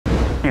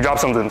You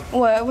dropped something.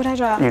 What'd I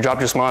drop? You dropped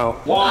your smile.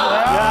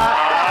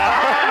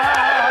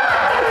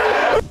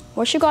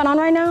 What you got on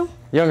right now?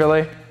 Young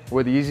LA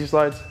with the Easy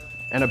Slides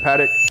and a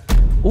paddock.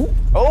 Ooh.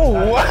 Oh,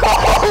 wow.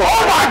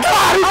 Oh my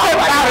God, he said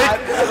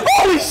paddock.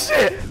 Holy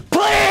shit.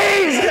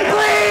 Please,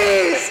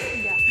 please.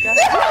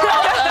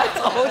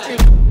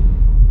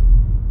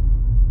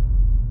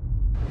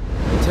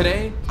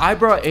 Today, I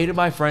brought 8 of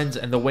my friends,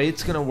 and the way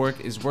it's gonna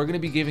work is we're gonna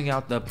be giving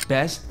out the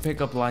best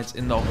pickup lines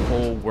in the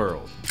whole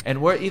world.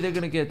 And we're either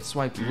gonna get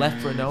swiped left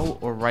for no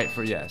or right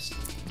for yes,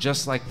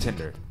 just like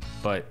Tinder,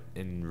 but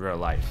in real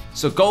life.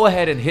 So go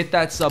ahead and hit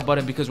that sub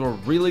button because we're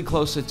really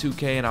close to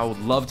 2K and I would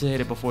love to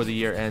hit it before the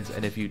year ends.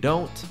 And if you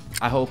don't,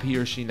 I hope he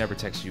or she never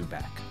texts you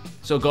back.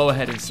 So go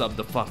ahead and sub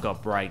the fuck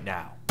up right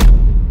now.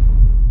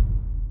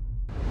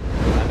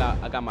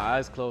 I got my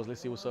eyes closed.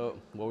 Let's see what's up,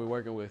 what we're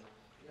working with.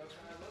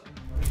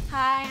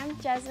 Hi, I'm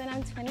Jasmine.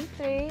 I'm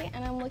 23,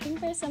 and I'm looking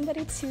for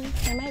somebody to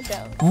pay my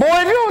bill. Boy,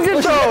 if you don't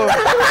get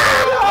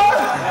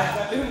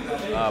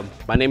those.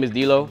 My name is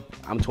Dilo.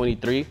 I'm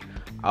 23.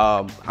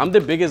 I'm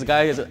the biggest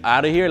guy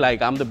out of here.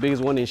 Like, I'm the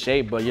biggest one in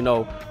shape, but you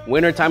know,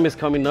 winter time is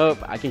coming up.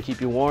 I can keep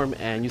you warm.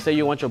 And you say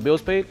you want your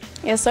bills paid?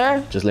 Yes,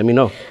 sir. Just let me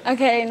know.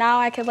 Okay, now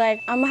I could I'm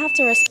gonna have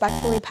to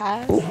respectfully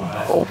pass.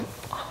 Oh.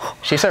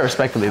 She said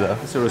respectfully though.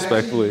 She said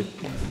respectfully.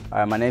 All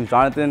right, my name's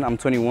Jonathan. I'm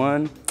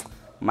 21.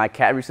 My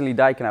cat recently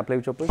died. Can I play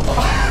with your pussy?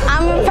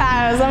 I'm gonna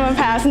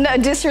pass. No,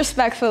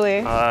 disrespectfully.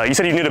 You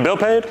said you need a bill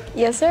paid?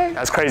 Yes, sir.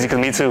 That's crazy, cause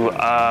me too.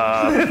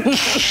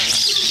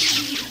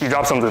 You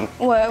dropped something.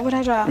 What'd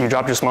I drop? You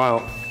dropped your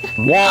smile.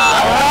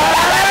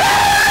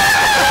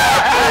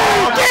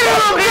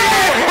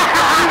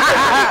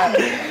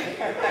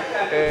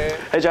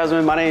 Hey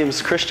Jasmine, my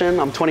name's Christian,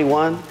 I'm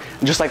 21.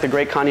 Just like the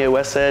great Kanye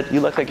West said,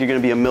 you look like you're gonna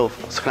be a MILF.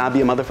 So can I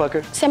be a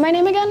motherfucker? Say my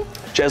name again.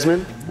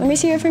 Jasmine? Let me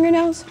see your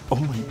fingernails. Oh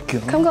my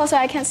God. Come closer,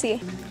 I can't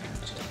see.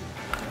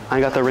 I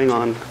ain't got the ring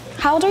on.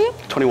 How old are you?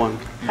 21.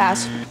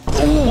 Pass.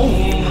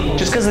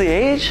 Just cause of the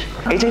age?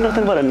 Age ain't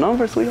nothing but a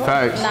number,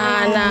 sweetheart. Facts.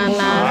 Nah.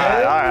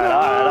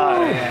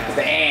 All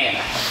right.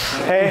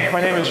 Hey, my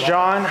name is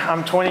John.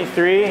 I'm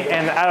 23,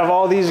 and out of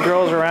all these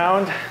girls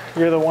around,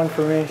 you're the one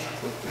for me.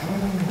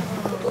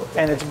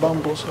 And it's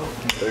Bumble, so.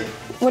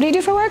 What do you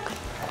do for work?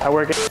 I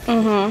work at.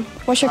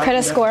 What's your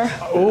credit score?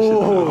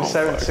 Ooh,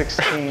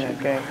 716, I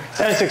think.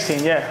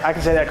 716, yeah. I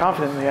can say that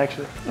confidently,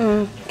 actually.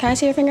 Can I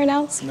see your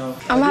fingernails? No.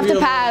 I'm gonna have to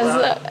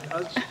pass.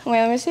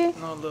 Wait, let me see.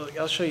 No, look,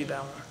 I'll show you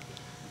that one.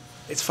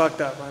 It's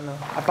fucked up, I know.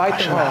 I bite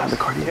them all.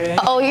 Okay?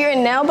 Oh, you're a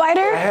nail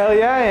biter? Hell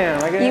yeah,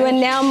 I am. You a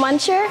nail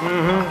muncher?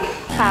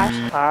 Pass.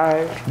 All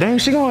right. Dang,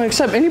 she gonna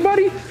accept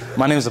anybody?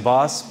 My name is the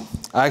boss.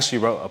 I actually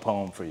wrote a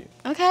poem for you.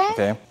 Okay.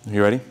 Okay,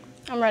 you ready?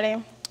 I'm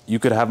ready. You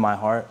could have my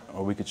heart,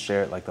 or we could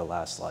share it like the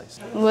last slice.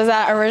 Was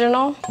that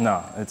original?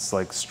 No, it's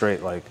like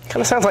straight like.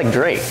 Kinda sounds like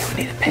Drake.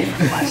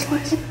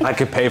 I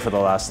could pay for the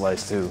last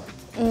slice too.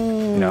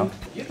 You know?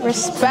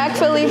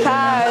 Respectfully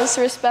pass.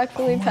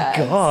 Respectfully pass.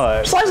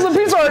 God. Slices of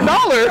pizza are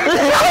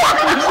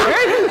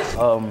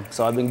 $1.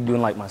 So I've been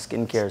doing like my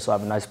skincare, so I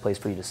have a nice place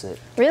for you to sit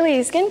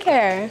Really,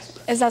 skincare?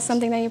 Is that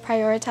something that you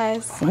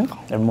prioritize?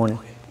 every morning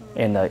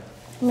and night.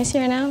 Let me see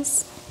your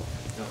nails.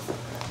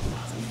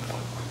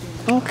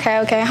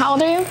 Okay. How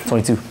old are you?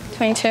 22.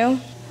 22.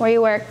 Where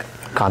you work?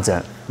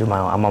 Content. I'm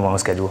on my own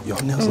schedule. Your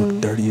nails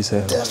look dirty as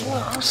hell.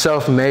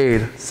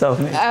 Self-made.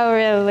 Self-made. Oh,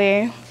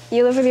 really?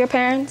 You live with your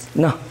parents?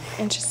 No.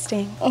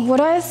 Interesting. What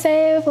do I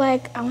say if,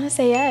 I want to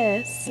say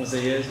yes? You want to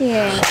say yes?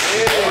 Yeah.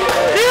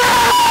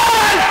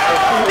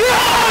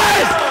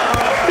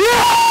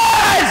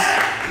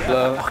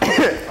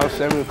 Yes! I'm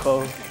Samuel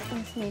Cole.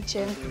 Nice to meet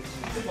you.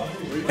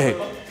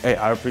 Hey,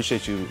 I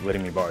appreciate you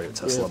letting me borrow your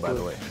Tesla, by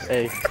the way.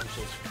 Hey.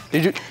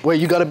 Wait,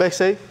 you got it back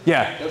safe?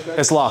 Yeah,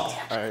 it's locked.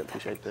 All right,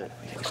 appreciate that.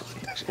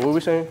 What were we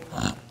saying?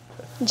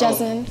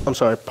 Jasmine. I'm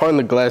sorry, pardon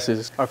the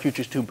glasses. Our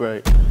future's too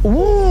bright.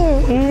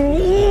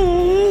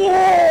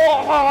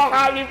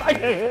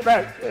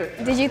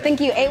 Did you think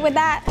you ate with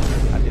that?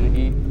 I didn't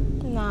eat.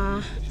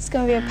 Nah, it's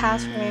gonna be a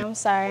pass for me. I'm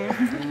sorry.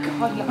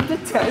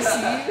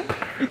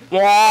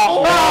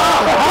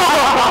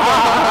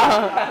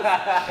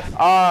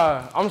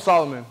 I'm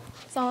Solomon.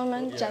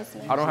 Solomon,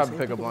 Jasmine. I don't have a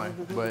pickup line,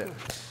 but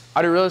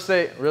I do real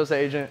estate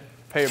agent,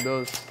 pay your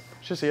bills.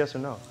 It's just a yes or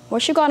no.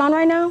 What you got on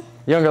right now?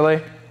 Young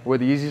LA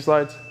with the Easy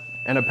Slides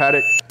and a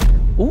paddock.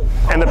 Ooh.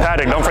 And the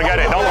paddock, don't forget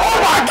it. Oh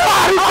my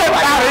God, he said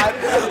paddock.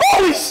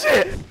 Holy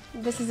shit.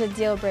 This is a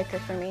deal breaker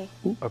for me.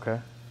 Okay.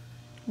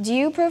 Do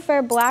you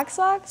prefer black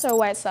socks or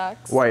white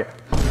socks? White.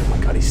 Oh my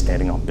God, he's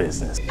standing on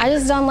business. I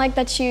just don't like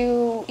that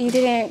you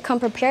didn't come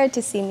prepared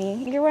to see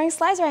me. You're wearing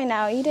slides right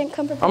now. You didn't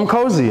come prepared. I'm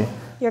cozy.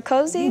 You're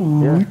cozy?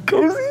 Yeah.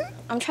 Cozy?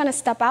 I'm trying to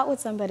step out with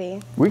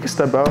somebody. We can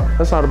step out.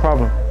 That's not a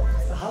problem.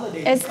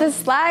 It's the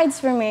slides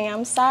for me.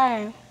 I'm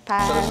sorry.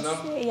 Pass.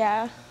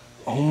 Yeah.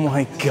 Oh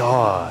my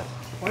God.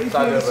 And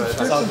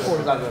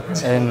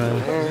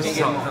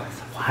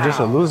Just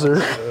a loser.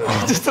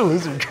 Just a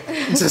loser.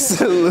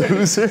 Just a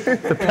loser.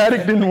 The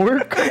paddock didn't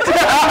work.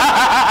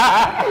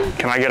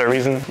 Can I get a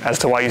reason as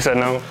to why you said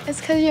no?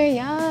 It's because you're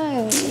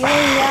young. You're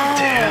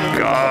young.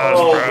 God,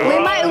 bro.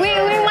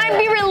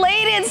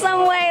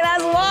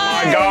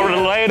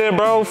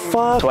 the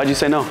fuck? So why'd you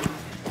say no?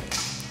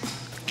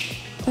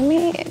 Let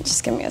me,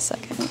 just give me a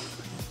second.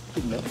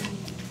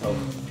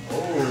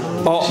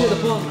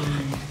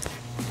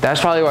 That's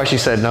probably why she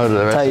said no to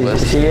the rest of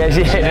us. She ain't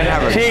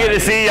gonna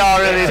see y'all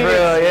really for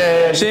real.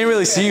 Yeah. She didn't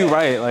really see you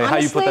right, like how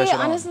you put that shit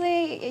on.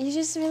 Honestly, you're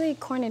just really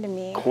corny to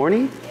me.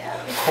 Corny? Yeah.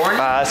 Corny?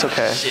 That's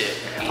okay.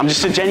 I'm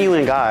just a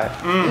genuine guy.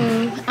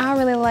 I don't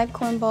really like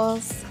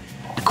cornballs.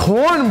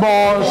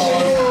 Cornballs?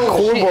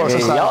 Cornballs.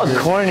 Hey, y'all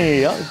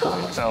corny.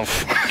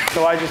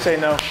 So why'd you say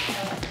no?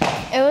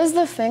 It was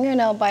the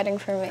fingernail biting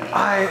for me.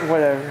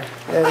 Whatever.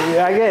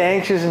 Yeah, I get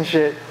anxious and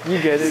shit.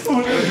 You get it.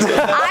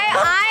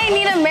 I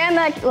need a man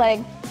that like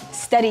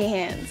steady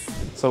hands.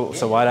 So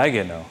why'd I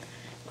get no?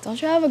 Don't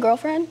you have a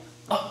girlfriend?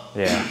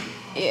 Yeah.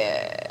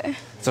 Yeah.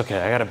 It's okay.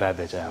 I got a bad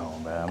bitch at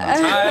home, man.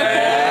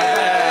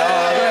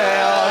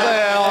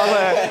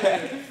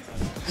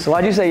 So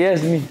why'd you say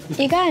yes to me?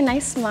 You got a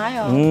nice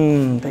smile.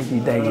 Thank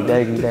you.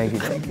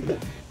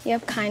 You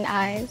have kind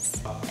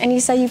eyes. And you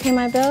said you pay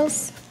my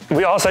bills?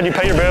 We all said you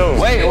pay your bills.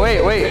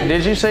 Wait.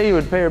 Did you say you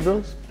would pay her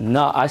bills?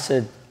 No, I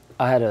said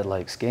I had a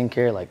like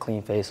skincare, like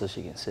clean face so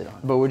she can sit on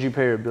it. But would you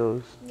pay her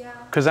bills? Yeah.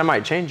 Cause that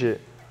might change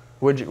it.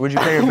 Would you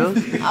pay her bills?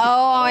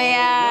 Oh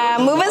yeah,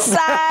 move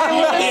aside,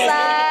 move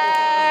aside.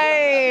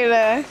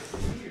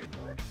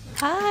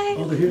 Hi.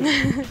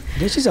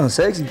 Yeah, she sounds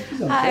sexy.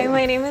 Hi,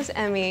 my name is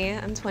Emmy.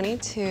 I'm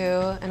 22,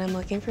 and I'm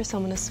looking for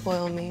someone to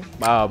spoil me.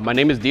 My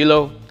name is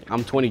Dilo.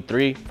 I'm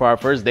 23. For our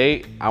first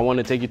date, I want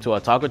to take you to a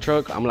taco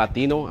truck. I'm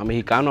Latino. I'm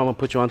Mexicano. I'm gonna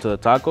put you onto the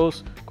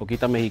tacos.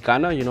 Coquita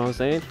Mexicana. You know what I'm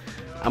saying?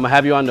 I'm gonna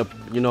have you on the,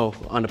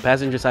 on the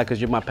passenger side because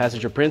you're my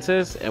passenger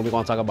princess, and we're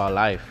gonna talk about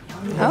life.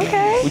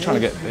 Okay. We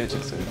trying to get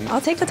bitches. I'll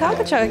take the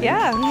taco truck.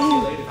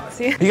 Yeah.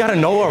 See? You got a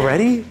no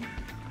already?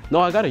 No,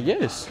 I got a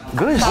yes.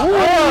 Good. Oh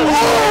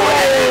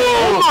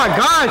my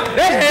God,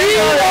 that's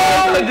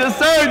Dilo! Just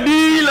sir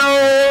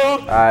Dilo!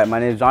 All right, my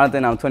name's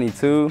Jonathan. I'm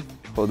 22.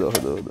 Hold up.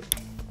 Let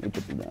me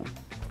put you down.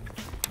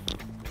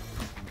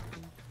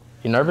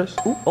 You nervous?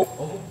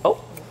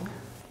 Oh.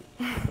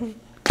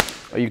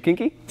 Are you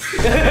kinky?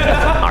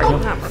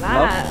 Not for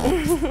that.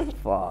 No?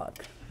 Fuck.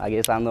 I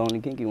guess I'm the only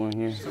kinky one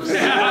here.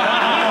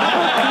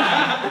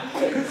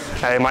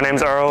 Hey, my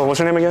name's Earl. What's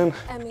your name again?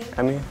 Emmy.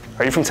 Emmy?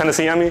 Are you from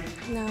Tennessee, Emmy?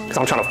 No. Because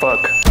I'm trying to fuck.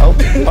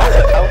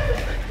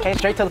 Okay,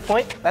 straight to the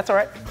point. That's all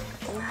right.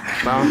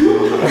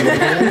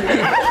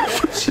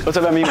 What's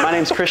up, Emmy? My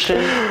name's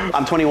Christian.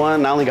 I'm 21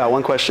 and I only got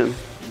one question.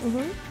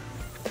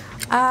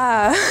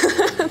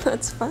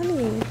 That's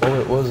funny.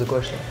 What was the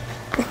question?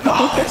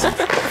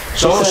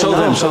 Show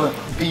them.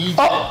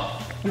 Oh!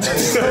 What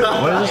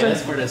is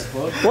this?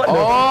 What?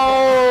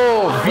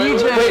 Oh,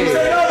 BJ.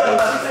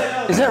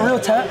 Is that real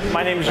tap?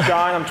 My name's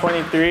John. I'm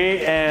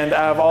 23, and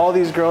out of all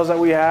these girls that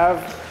we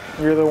have,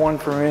 you're the one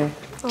for me.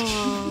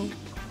 Aww.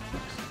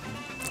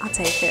 I'll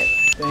take it.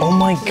 Oh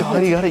my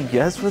God, you got a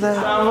yes for that?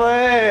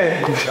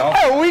 Hey,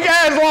 weak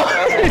ass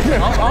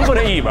I'm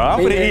gonna eat, bro.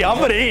 I'm gonna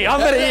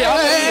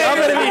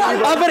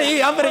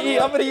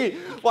eat.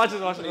 Watch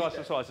this.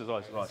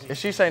 If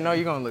she say no,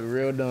 you're gonna look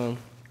real dumb.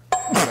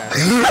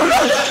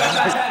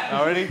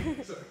 Now ready?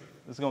 This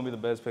is gonna be the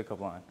best pickup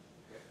line.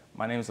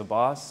 My name's the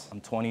boss.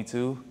 I'm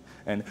 22,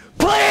 and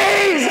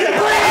Please!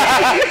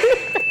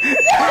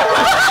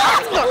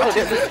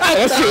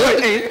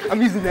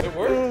 I'm using that.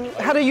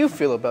 How do you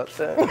feel about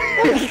that?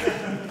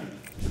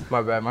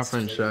 My bad, my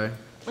friend's shy.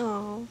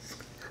 Oh.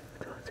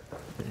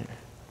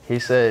 He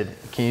said,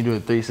 can you do a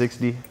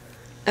 360?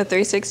 A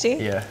 360?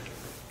 Yeah.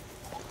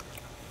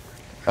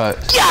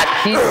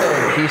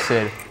 He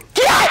said,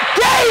 God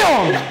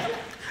damn!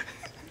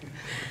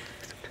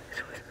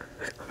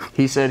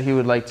 he said he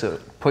would like to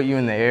put you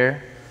in the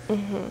air,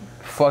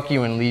 fuck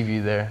you and leave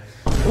you there.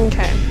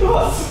 Okay.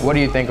 What do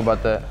you think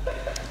about that?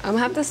 I'm gonna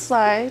have to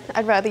slide.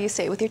 I'd rather you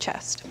say it with your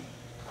chest.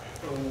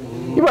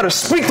 You better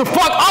speak the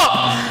fuck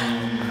up!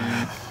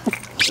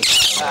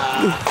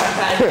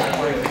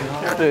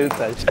 Hey,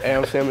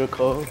 I'm Samuel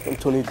Cole. I'm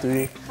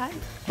 23. Hi.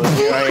 But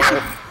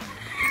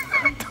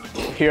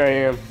here I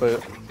am,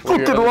 but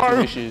with your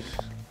other issues.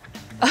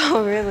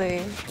 Oh,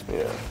 really?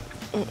 Yeah.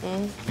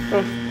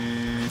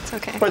 It's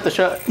okay. Worth the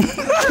shot.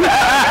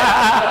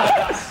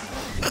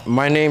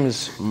 My name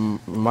is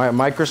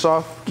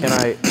Microsoft.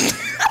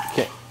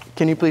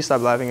 Can you please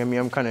stop laughing at me?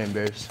 I'm kind of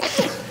embarrassed.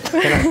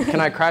 Can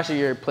I crash at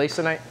your place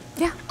tonight?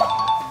 Yeah.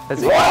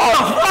 That's it.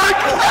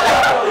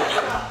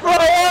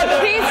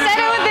 He said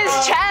it with his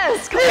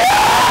chest.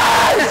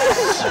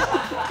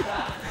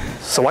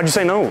 So why'd you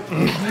say no?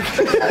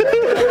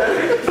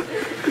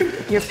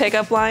 Your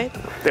pickup line?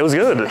 It was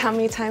good. How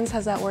many times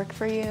has that worked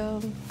for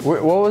you?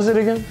 What was it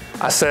again?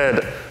 I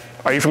said,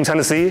 are you from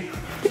Tennessee?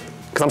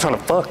 Because I'm trying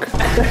to fuck.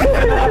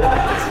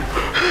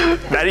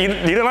 You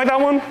didn't like that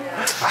one?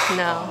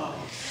 No.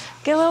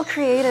 Get a little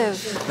creative.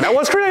 That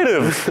was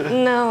creative.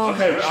 No.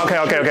 Okay.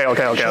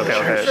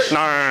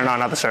 No,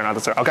 not the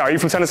sir. Okay, are you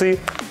from Tennessee?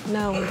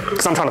 No.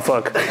 Because I'm trying to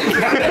fuck.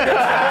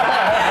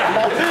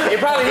 You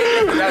probably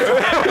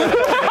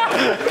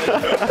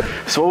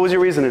So what was your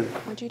reasoning?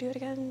 What'd you do it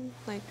again?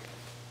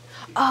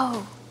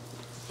 Oh.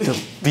 the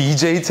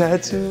BJ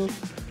tattoo.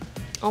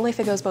 Only if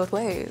it goes both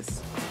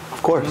ways.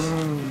 Of course.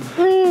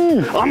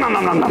 Oh, nom,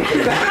 nom, nom, nom.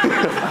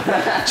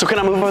 So can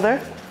I move over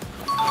there?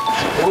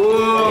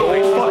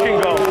 Let's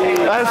fucking go.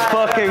 Let's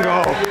fucking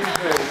go.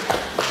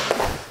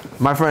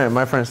 My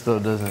friend still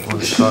doesn't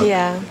want to talk.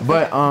 Yeah.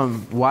 But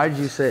why'd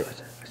you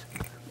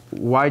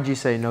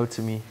say no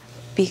to me?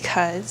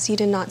 Because you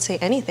did not say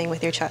anything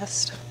with your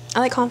chest. I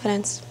like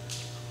confidence.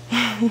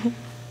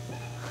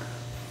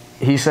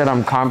 He said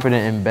I'm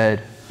confident in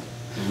bed.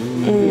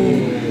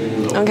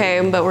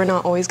 Okay, but we're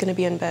not always gonna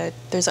be in bed.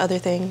 There's other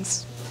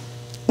things.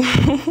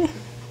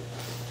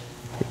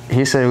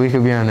 He said we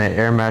could be on an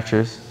air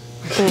mattress.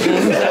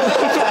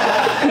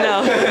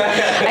 No.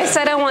 I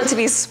said I want to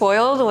be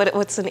spoiled.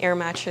 What's an air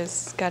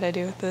mattress gotta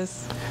do with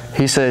this?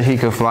 He said he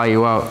could fly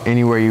you out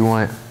anywhere you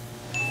want.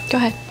 Go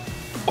ahead.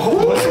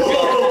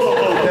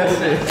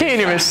 He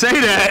didn't even say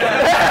that.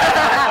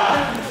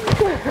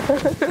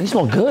 You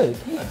smell good.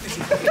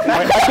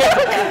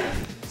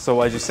 So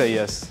why'd you say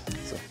yes?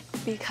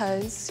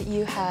 Because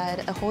you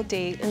had a whole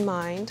date in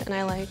mind, and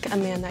I like a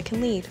man that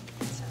can lead.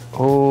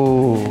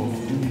 Oh,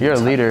 you're a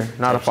leader,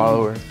 not a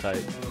follower.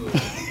 Tight.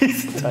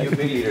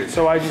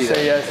 So why'd you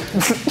say yes?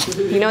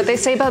 You know what they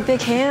say about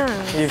big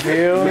hands. You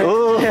feel me?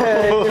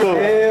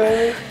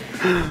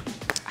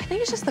 I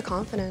think it's just the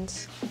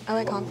confidence. I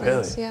like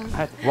confidence, yeah.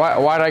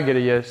 Why'd I get a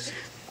yes?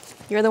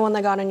 You're the one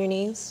that got on your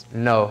knees?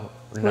 No.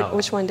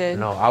 Which one did?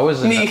 No, I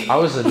was a nervous.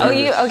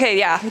 Okay,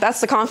 yeah, that's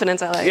the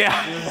confidence I like. Yeah,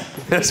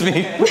 that's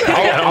me.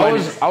 I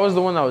was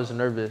the one that was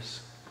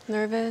nervous.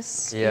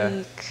 Nervous? Yeah,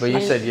 Weak. but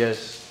you said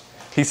yes.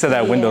 He said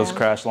that Yeah. Windows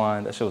crash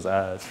line. That shit was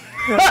ass.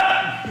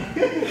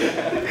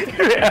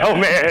 Hell,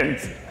 man.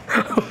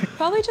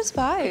 Probably just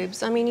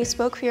vibes. I mean, you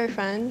spoke for your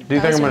friend. Do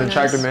you think I'm an really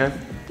attractive nice.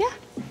 man? Yeah.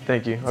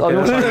 Thank you. Okay,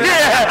 that's fine.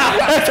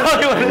 That's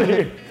all you want to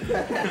hear.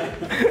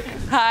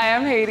 Hi,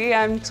 I'm Haiti.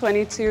 I'm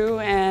 22,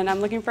 and I'm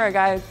looking for a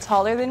guy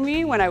taller than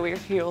me when I wear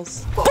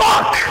heels.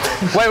 Fuck!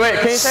 Wait,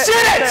 can you say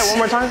it one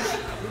more time?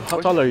 How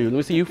tall are you? Let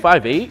me see, you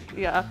 5'8"?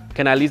 Yeah.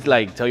 Can I at least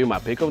like tell you my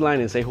pickup line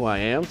and say who I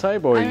am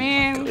type, or I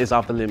mean- it's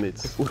off the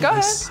limits? Go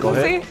ahead. Go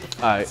We'll ahead. see.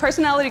 All right.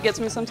 Personality gets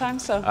me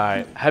sometimes, so. All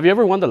right. Have you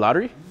ever won the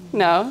lottery?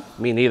 No.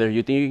 Me neither.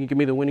 You think you can give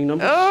me the winning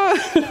number? Oh,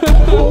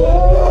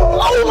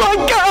 Oh my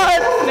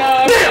God!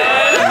 no.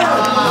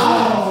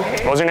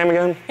 What was your name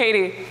again?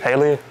 Haiti.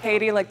 Haley?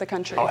 Haiti like the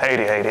country. Oh,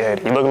 Haiti.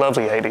 You look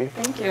lovely, Haiti.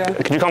 Thank you.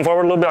 Could you come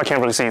forward a little bit? I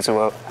can't really see you too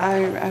well.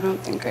 I don't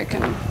think I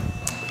can.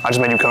 I just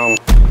made you come.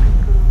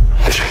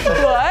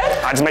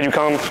 What? I just made you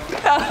come.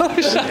 Oh,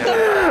 shut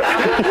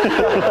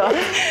up.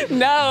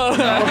 No.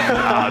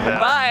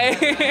 Bye.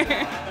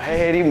 Hey,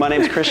 Haiti, my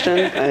name's Christian,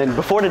 and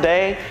before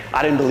today,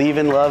 I didn't believe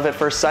in love at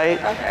first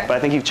sight, but I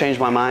think you've changed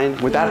my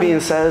mind. With that being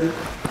said,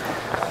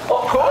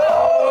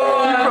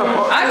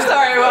 I'm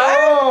sorry,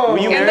 what? will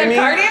you In marry the me?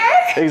 Cartier?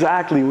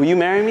 Exactly, will you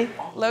marry me?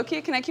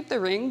 Low-key, can I keep the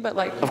ring, but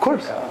like... Of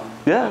course,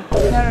 yeah.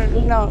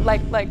 No,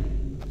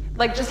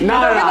 like just No,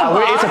 hand over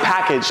the box. it's a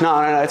package.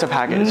 No, it's a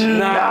package.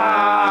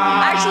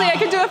 Actually, I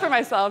can do it for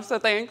myself, so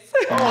thanks.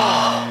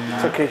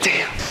 It's okay.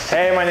 Damn.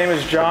 Hey, my name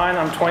is John.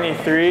 I'm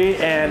 23,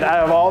 and out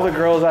of all the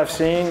girls I've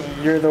seen,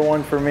 you're the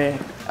one for me.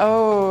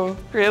 Oh,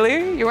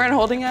 really? You weren't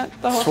holding it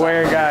the whole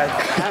Swear to God.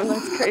 time?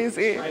 That's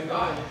crazy.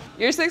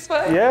 You're 6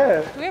 foot?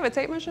 Yeah. Do we have a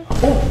tape measure?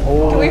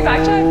 Can we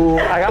fact check?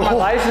 I got my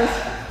license.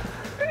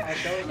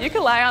 You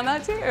can lie on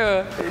that too.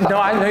 No,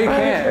 I know you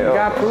can't. You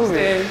gotta prove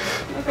it.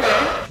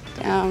 Okay.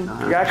 Damn.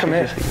 You gotta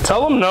commit.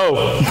 Tell them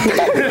no.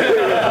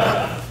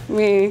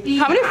 Me.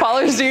 How many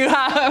followers do you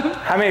have?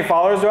 How many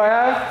followers do I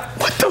have?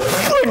 What the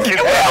fuck?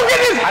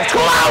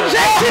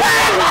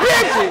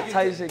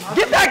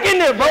 Get back in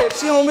there, bro.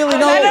 She don't really No.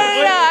 know.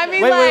 I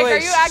mean, Wait, like, wait. are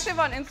you active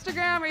on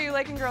Instagram? Are you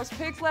liking girls'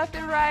 pics left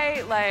and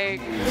right? Like,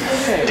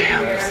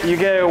 You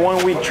get a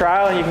 1 week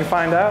trial and you can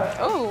find out.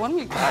 oh, 1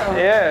 week trial.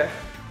 Yeah.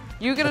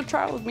 You get a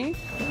trial with me?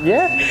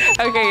 Yeah.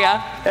 Okay,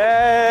 yeah.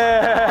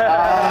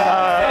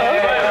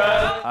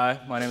 Hi,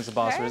 my name is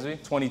Abbas Rizvi,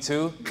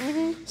 22.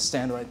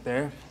 Stand right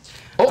there.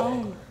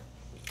 Oh.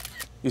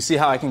 You see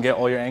how I can get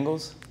all your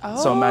angles?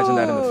 So imagine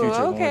that in the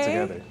future when we're okay.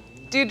 together.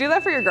 Do you do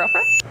that for your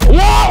girlfriend? Bye-bye!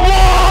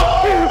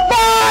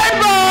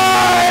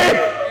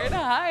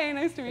 Hi,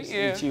 nice to meet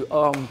you. You,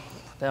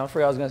 damn, I forgot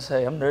what I was gonna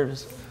say. I'm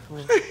nervous.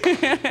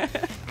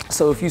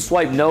 So if you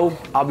swipe no,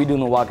 I'll be doing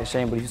the walk of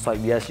shame, but if you swipe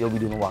yes, you'll be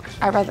doing the walk of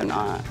shame. I'd rather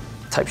not.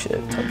 Type shit.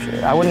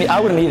 I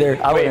wouldn't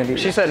either.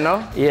 She said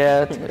no?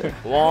 Yeah.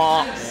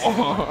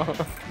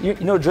 you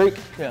know Drake?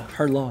 Yeah.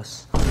 Her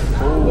loss.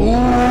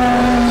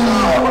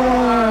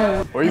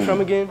 Where are you from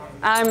again?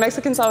 I'm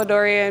Mexican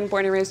Salvadorian,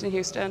 born and raised in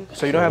Houston.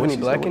 So you don't have any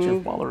black in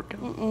you?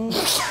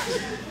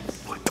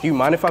 Do you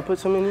mind if I put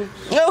some in you?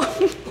 No.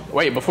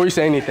 Wait, before you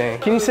say anything,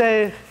 can you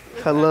say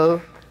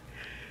hello?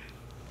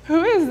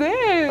 Who is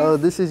this? Oh,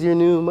 this is your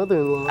new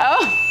mother-in-law.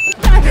 Oh.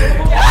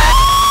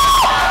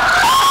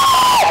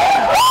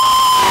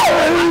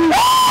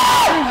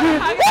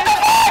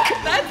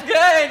 That's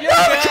good. You're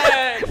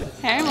good.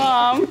 Hey,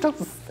 Mom.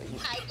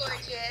 Hi,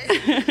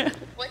 gorgeous.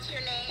 What's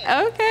your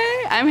name?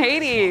 Okay. I'm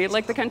Haiti.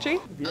 Like the country?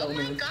 Oh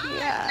my God.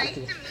 Yeah. Nice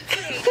to meet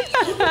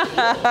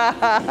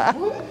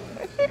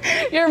you.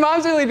 Your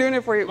mom's really doing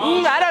it for you.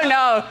 I don't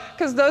know,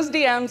 because those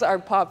DMs are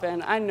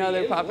popping. I know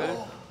they're popping.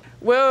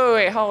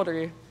 Wait, how old are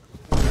you?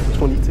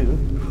 22.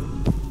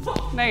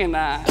 No, you're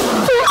not.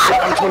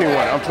 I'm 21.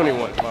 I'm 21.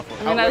 My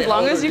fault. I mean, as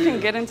long as you can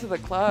get into the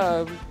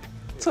club.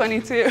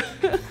 22.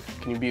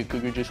 Can you be a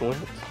cougar just once?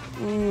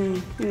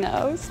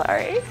 No,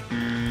 sorry.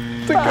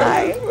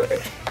 Bye.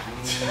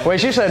 Wait,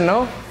 she said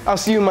no? I'll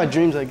see you in my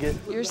dreams, I guess.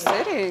 You're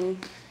sitting.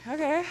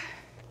 Okay.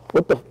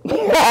 What the?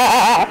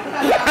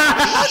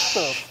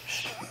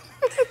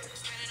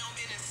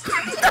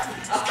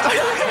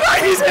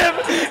 He's him!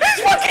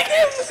 It's fucking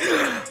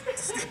him!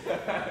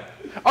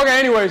 Okay,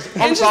 anyways,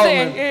 I'm Interesting.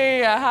 Solomon.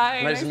 Yeah.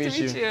 Hi. Nice to meet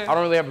you. I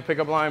don't really have a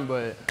pickup line,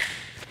 but...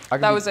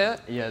 That was it?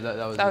 Yeah, that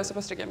was That it. was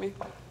supposed to get me.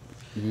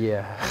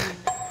 Yeah.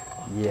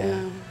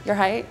 Yeah. Your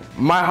height?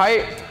 My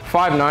height,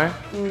 5'9".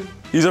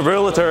 He's a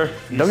realtor.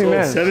 W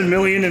man. 7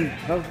 million and.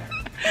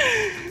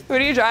 Who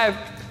do you drive?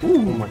 Oh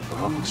my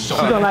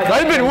God.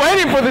 I've been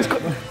waiting for this.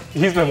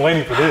 He's been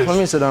waiting for this. Let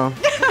me sit down.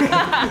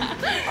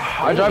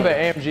 I drive an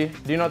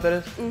AMG. Do you know what that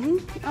is?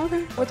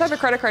 Okay. What type of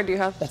credit card do you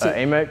have?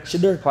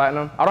 Amex,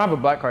 Platinum. I don't have a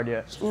black card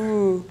yet.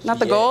 Not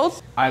the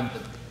gold? I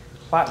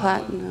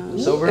Platinum.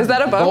 Silver. Is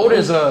that above? Gold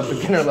is a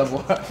beginner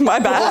level. My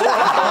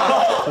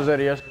bad. So is that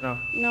a yes or no?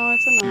 No,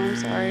 it's a no. I'm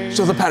sorry.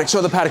 Show the paddock,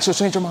 show the paddock, she'll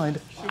change her mind.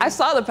 I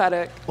saw the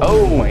paddock.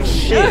 Oh my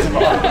shit. Oh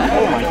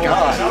my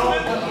God.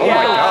 Oh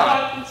my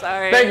God. I'm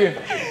sorry. Thank you.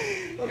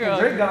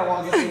 Drake gotta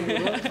walk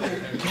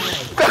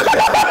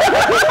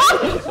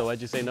So why'd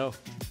you say no?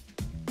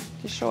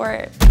 You're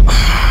short.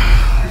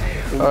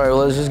 All right, well,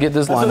 let's just get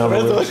this line over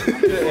with.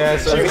 Yeah,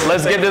 so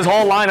Let's get this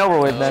whole line over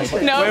with then.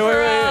 No, for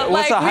real.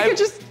 What's the Like, we height? could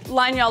just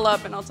line y'all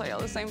up and I'll tell y'all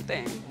the same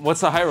thing. What's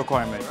the height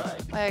requirement?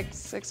 Like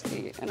 6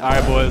 feet. And All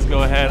right, boys,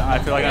 go ahead. I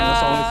feel like I'm Yeah.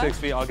 just only 6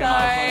 feet. I'll get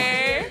my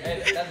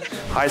Sorry.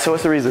 All right, so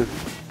what's the reason?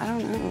 I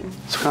don't know.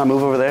 So can I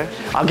move over there?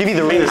 I'll give you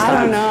the ring this time.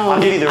 I don't know.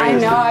 I'll give you the ring I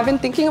this know. time. I've been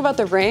thinking about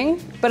the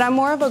ring, but I'm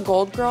more of a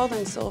gold girl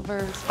than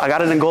silver. I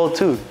got it in gold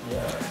too.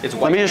 It's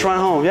Let me just run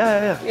home.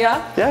 Yeah.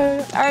 Yeah?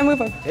 Yeah. All right,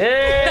 move on.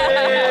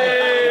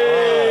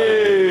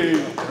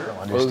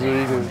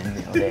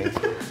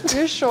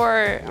 You're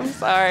short. I'm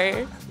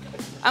sorry.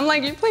 I'm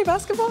like, you play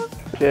basketball?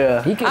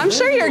 Yeah. I'm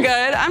sure you're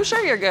good. I'm sure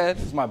you're good.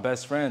 He's my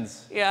best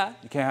friends. Yeah.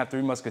 You can't have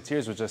 3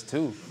 musketeers with just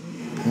 2.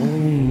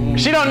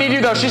 She don't need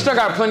you though. She still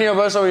got plenty of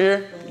us over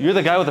here. You're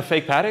the guy with the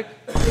fake paddock?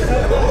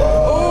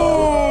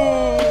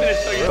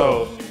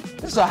 So,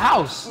 This is a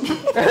house.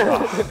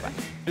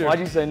 Why'd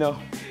you say no?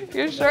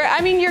 You're short.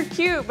 I mean, you're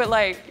cute, but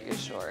like, you're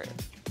short.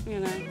 You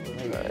know.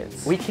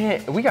 We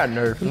can't. We got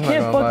nerfed. You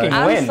can't fucking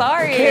I'm win.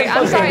 sorry.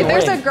 I'm sorry.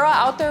 There's a girl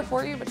out there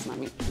for you, but it's not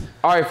me.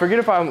 All right, forget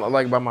if I'm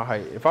like by my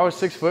height. If I was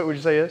 6 foot, would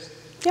you say yes?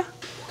 Yeah.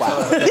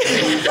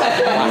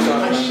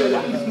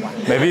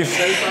 Maybe.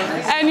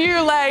 And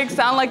you like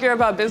sound like you're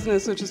about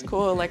business, which is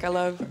cool. Like I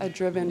love a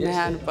driven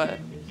man, but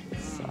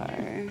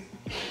sorry.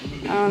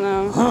 I don't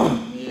know.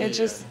 It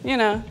just, you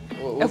know,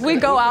 if we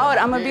go out,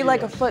 I'm gonna be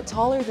like a foot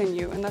taller than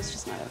you, and that's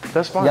just not it.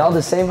 That's fine. Y'all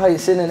the same height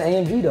sitting in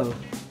AMG though.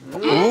 I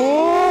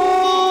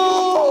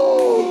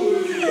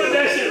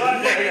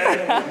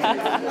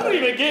don't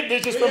even get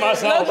bitches for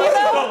myself.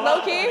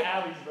 Low key,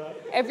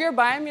 if you're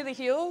buying me the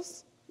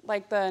heels,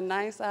 like the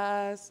nice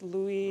ass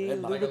Louis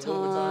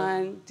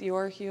Vuitton,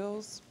 Dior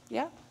heels,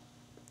 yeah.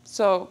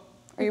 So,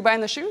 are you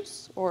buying the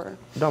shoes or?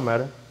 Don't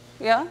matter.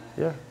 Yeah.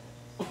 Yeah.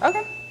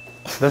 Okay.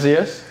 That's a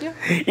yes? Yeah.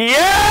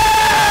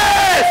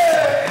 Yes!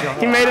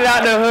 He made it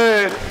out the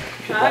hood.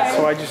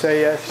 So why'd you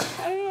say yes?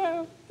 I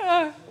don't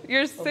know.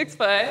 You're 6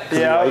 foot.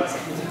 Yeah,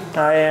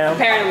 I am.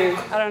 Apparently,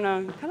 I don't know.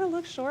 You kind of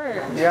look short.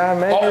 Yeah, I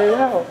measured it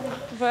out.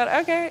 But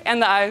okay. And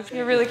the eyes.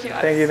 You're really cute.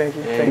 Thank you, thank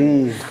you, thank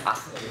you.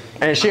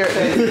 And she,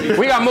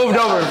 we got moved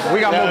over. We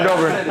got moved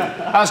over.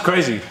 That's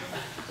crazy.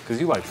 Because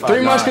you like 5'9".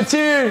 3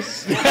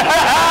 musketeers.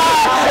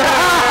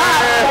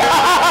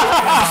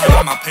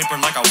 On my paper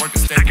like I work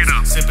at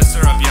Staples. Sipping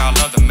syrup, yeah, I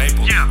love the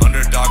maple.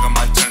 Underdog, I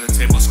might turn the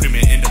table.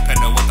 Screaming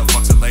independent, what the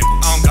fuck's a label?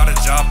 I don't got a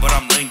job, but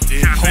I'm linked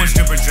in. Whole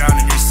stripper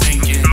drowning, you're saying